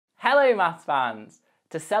Hello maths fans!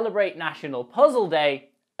 To celebrate National Puzzle Day,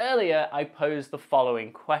 earlier I posed the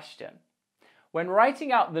following question. When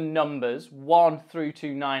writing out the numbers 1 through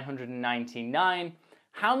to 999,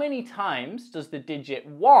 how many times does the digit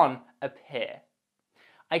 1 appear?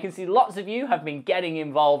 I can see lots of you have been getting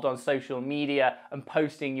involved on social media and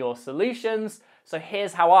posting your solutions, so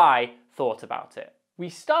here's how I thought about it. We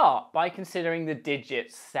start by considering the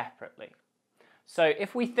digits separately. So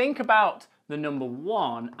if we think about the number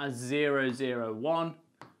 1 as 001,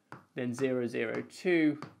 then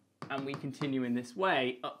 002, and we continue in this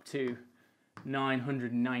way up to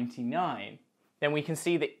 999, then we can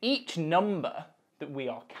see that each number that we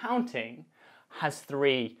are counting has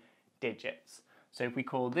 3 digits. So if we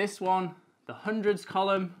call this one the hundreds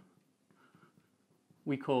column,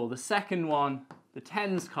 we call the second one the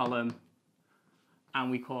tens column,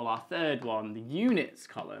 and we call our third one the units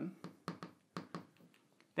column,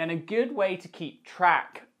 then a good way to keep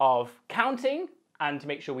track of counting and to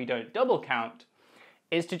make sure we don't double count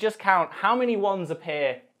is to just count how many ones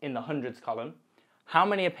appear in the hundreds column, how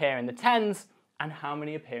many appear in the tens, and how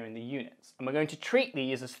many appear in the units. And we're going to treat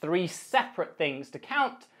these as 3 separate things to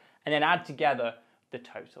count and then add together the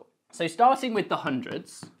total. So starting with the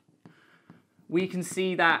hundreds, we can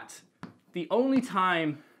see that the only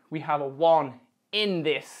time we have a 1 in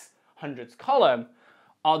this hundreds column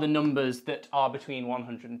are the numbers that are between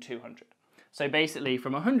 100 and 200. So basically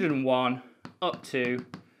from 101 up to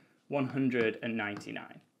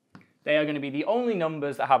 199. They are going to be the only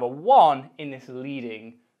numbers that have a 1 in this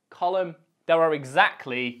leading column. There are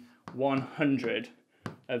exactly 100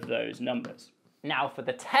 of those numbers. Now for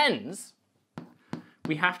the tens,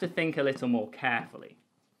 we have to think a little more carefully.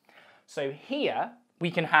 So here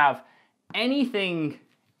we can have anything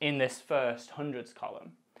in this first hundreds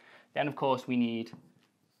column. Then of course we need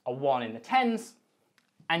a 1 in the tens,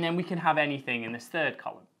 and then we can have anything in this third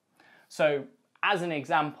column. So as an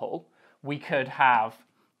example, we could have,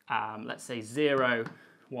 let's say 0,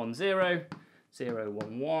 1, 0, 0,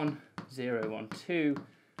 1, 1, 0, 1, 2,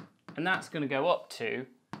 and that's going to go up to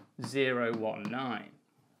 0, 1, 9.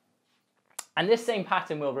 And this same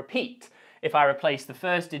pattern will repeat if I replace the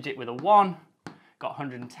first digit with a 1, got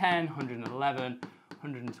 110, 111,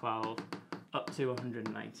 112, up to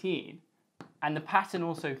 119. And the pattern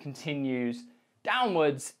also continues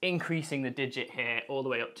downwards, increasing the digit here all the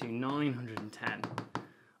way up to 910,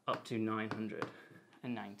 up to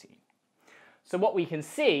 919. So what we can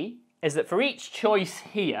see is that for each choice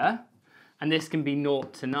here, and this can be 0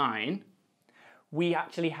 to 9, we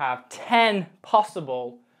actually have 10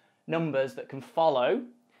 possible numbers that can follow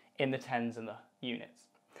in the tens and the units.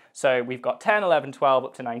 So we've got 10, 11, 12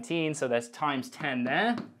 up to 19, so there's times 10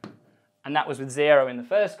 there, and that was with 0 in the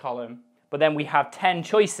first column, but then we have 10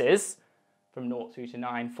 choices from 0 through to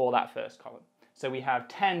 9 for that first column. So we have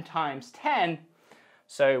 10 times 10,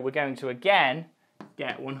 so we're going to again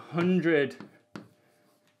get 100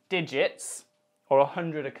 digits or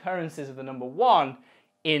 100 occurrences of the number 1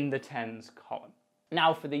 in the tens column.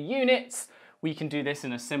 Now for the units, we can do this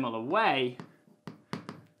in a similar way.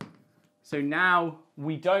 So now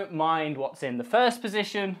we don't mind what's in the first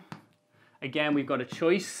position. Again, we've got a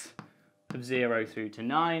choice of 0 through to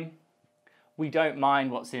 9. We don't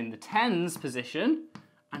mind what's in the tens position.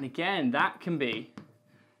 And again, that can be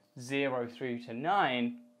 0 through to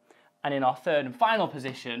 9. And in our third and final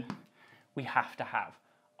position, we have to have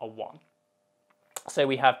a 1. So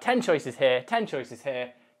we have 10 choices here, 10 choices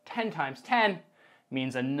here. 10 times 10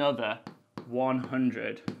 means another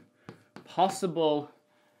 100 possible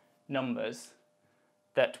numbers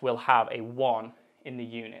that will have a 1 in the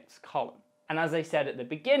units column. And as I said at the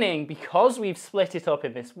beginning, because we've split it up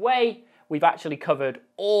in this way, we've actually covered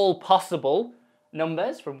all possible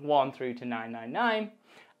numbers from 1 through to 999,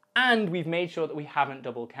 and we've made sure that we haven't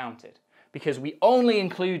double counted because we only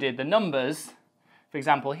included the numbers. For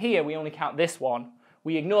example, here we only count this one.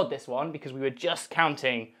 We ignored this one because we were just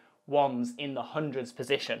counting ones in the hundreds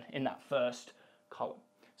position in that first column.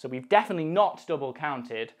 So we've definitely not double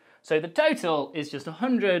counted. So the total is just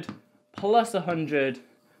 100 plus 100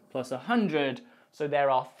 plus 100. So there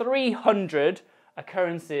are 300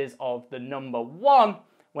 occurrences of the number 1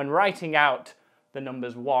 when writing out the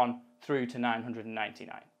numbers 1 through to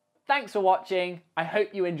 999. Thanks for watching. I hope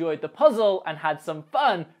you enjoyed the puzzle and had some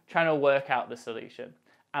fun trying to work out the solution.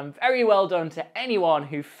 And very well done to anyone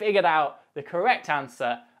who figured out the correct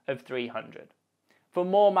answer of 300. For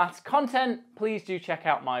more maths content, please do check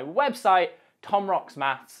out my website,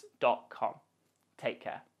 tomrocksmaths.com. Take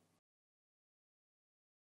care.